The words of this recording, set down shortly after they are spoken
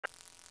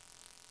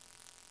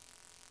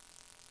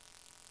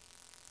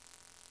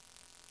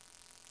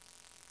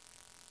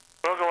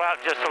we'll go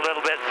out just a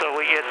little bit so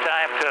we get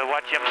time to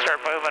watch him start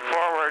moving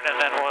forward, and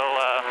then we'll,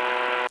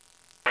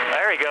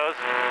 there he goes.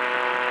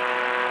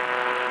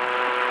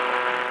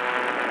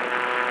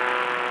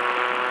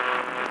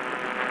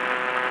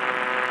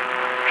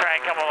 Try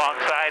and come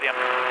alongside him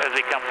as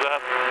he comes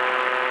up.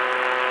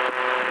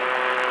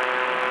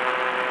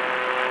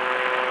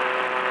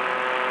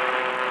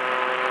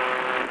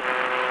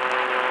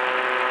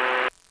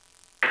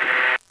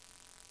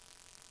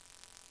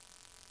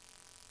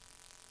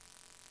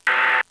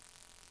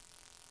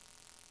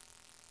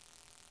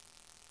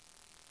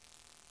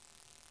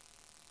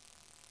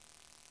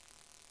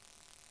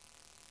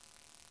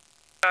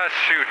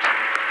 Shoot.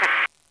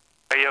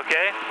 Are you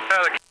okay?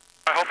 Yeah,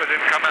 I hope it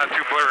didn't come out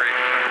too blurry.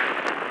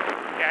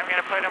 Yeah, I'm going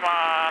to put him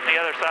on the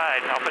other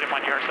side. I'll put him on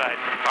your side.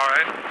 All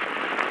right.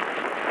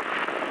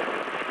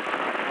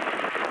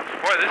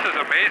 Boy, this is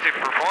amazing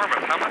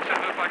performance. How much is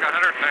this, like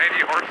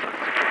 190 horses?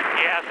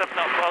 Yeah,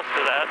 something close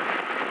to that.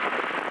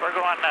 We're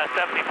going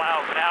 70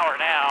 miles an hour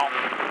now.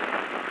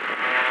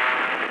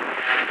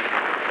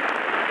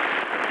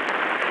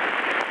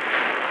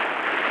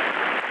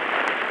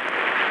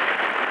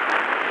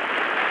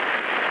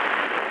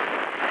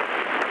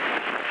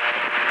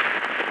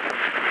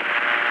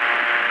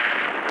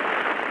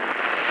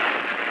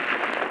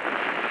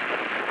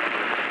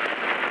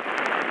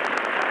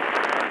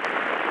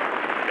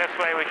 This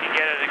way we can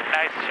get a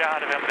nice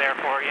shot of him there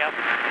for you.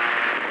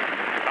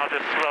 I'll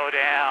just slow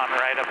down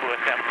right up with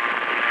him.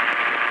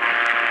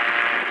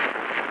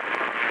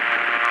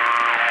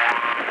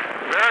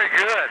 Very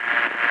good.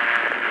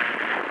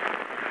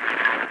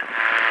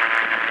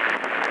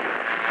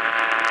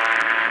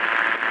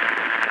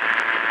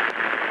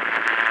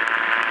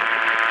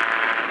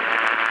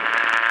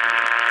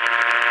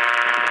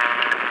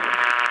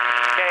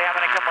 Okay, I'm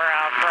going to come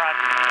around front.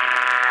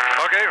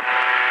 Okay.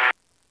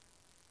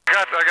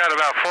 I got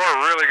about 4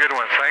 really good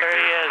ones. Thank There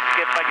you. he is.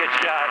 Get my good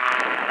shot.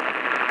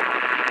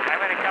 I'm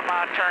going to come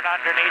on, turn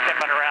underneath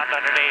him and around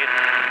underneath.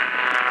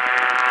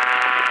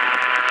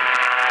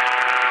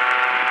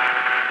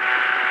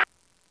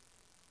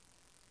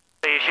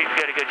 So you should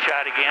get a good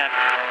shot again.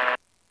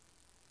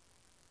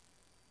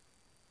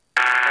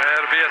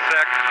 It'll be a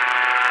sec.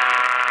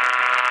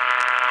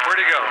 Where'd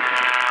he go?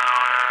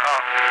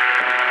 Oh.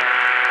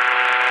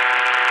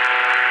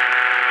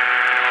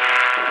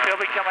 He'll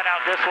be coming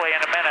out this way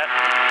in a minute.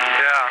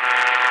 Yeah.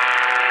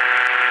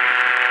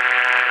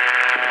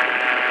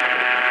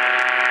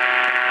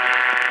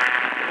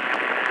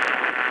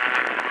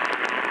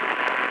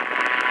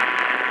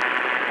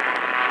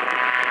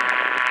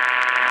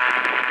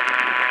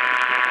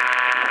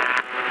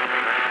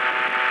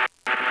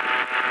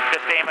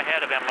 Just aim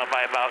ahead of him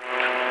by about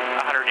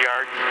 100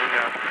 yards.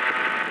 Yeah.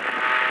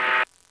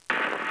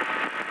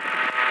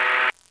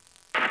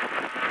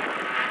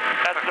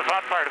 That's the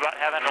fun part about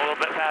having a little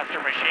bit faster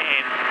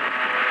machine.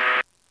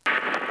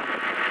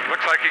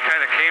 Looks like he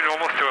kind of came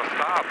almost to a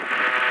stop.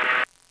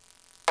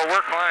 Oh,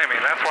 we're climbing.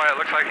 That's why it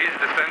looks like he's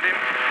descending.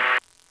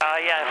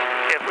 Yeah,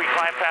 if we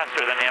climb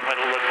faster than him,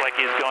 it'll look like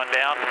he's going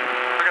down.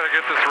 I gotta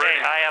get this ready.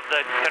 Okay, I have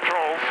the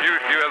controls. You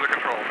have the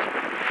controls.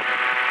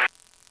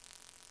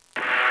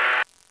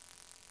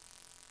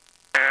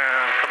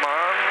 And come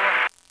on.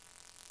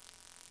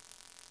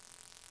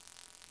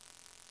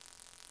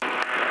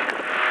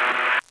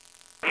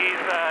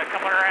 He's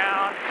coming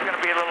around. He's going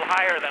to be a little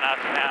higher than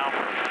us now.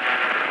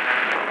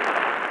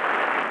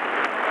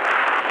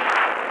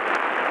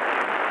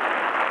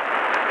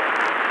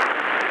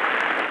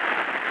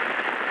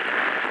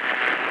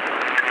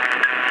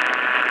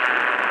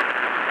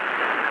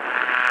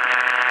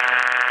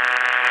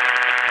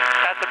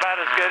 That's about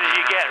as good as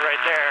you get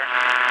right there.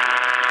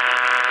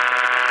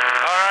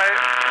 All right.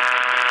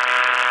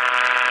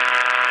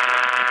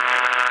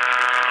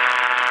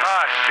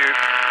 Ah, shoot.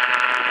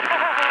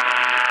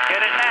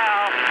 Get it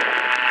now.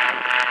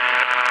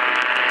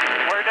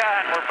 We're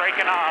done. We're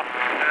breaking off.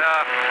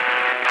 Yeah.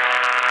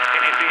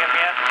 Can you see him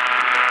yet?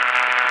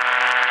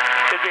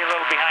 Should be a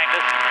little behind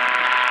us.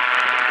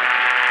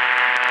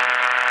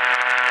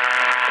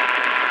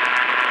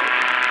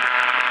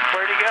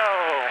 Where'd he go?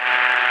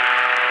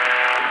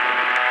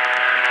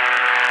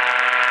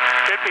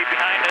 Should be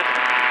behind us.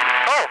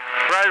 Oh,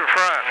 right in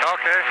front.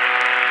 Okay.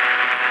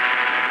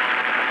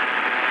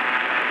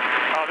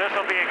 Oh, this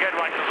will be a good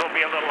one because we'll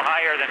be a little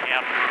higher than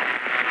him.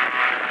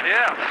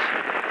 Yes.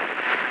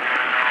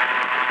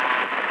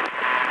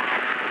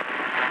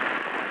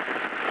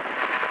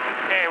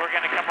 Okay, we're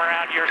going to come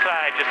around your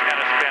side, just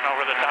kind of spin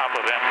over the top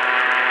of him.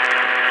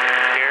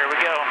 Here we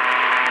go.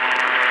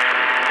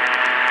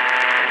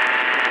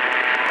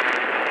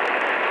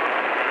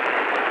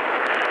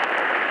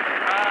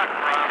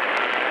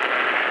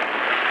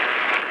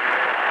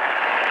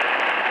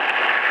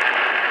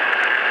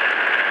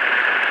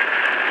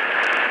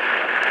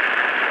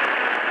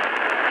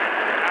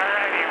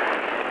 Alrighty,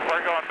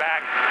 we're going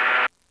back.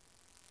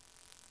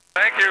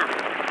 Thank you.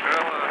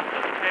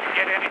 Well, Didn't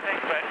get anything,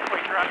 but we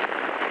tried.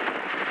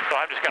 So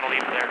I'm just going to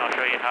leave it there and I'll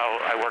show you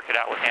how I work it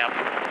out with him.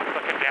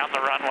 Looking down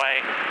the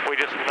runway, we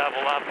just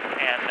level up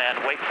and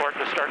then wait for it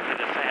to start to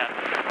descend.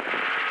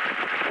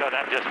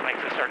 then just makes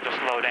it start to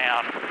slow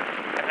down.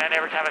 And then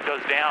every time it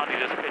goes down, you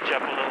just pitch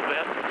up a little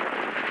bit.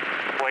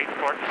 Wait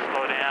for it to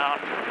slow down.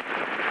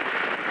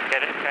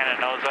 Get it kind of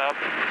nose up.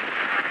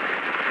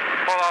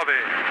 Well, I'll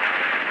be.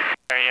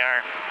 There you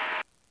are.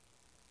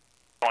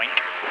 Boink.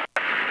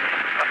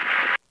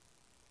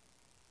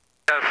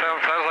 Yeah, it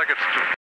sounds like it's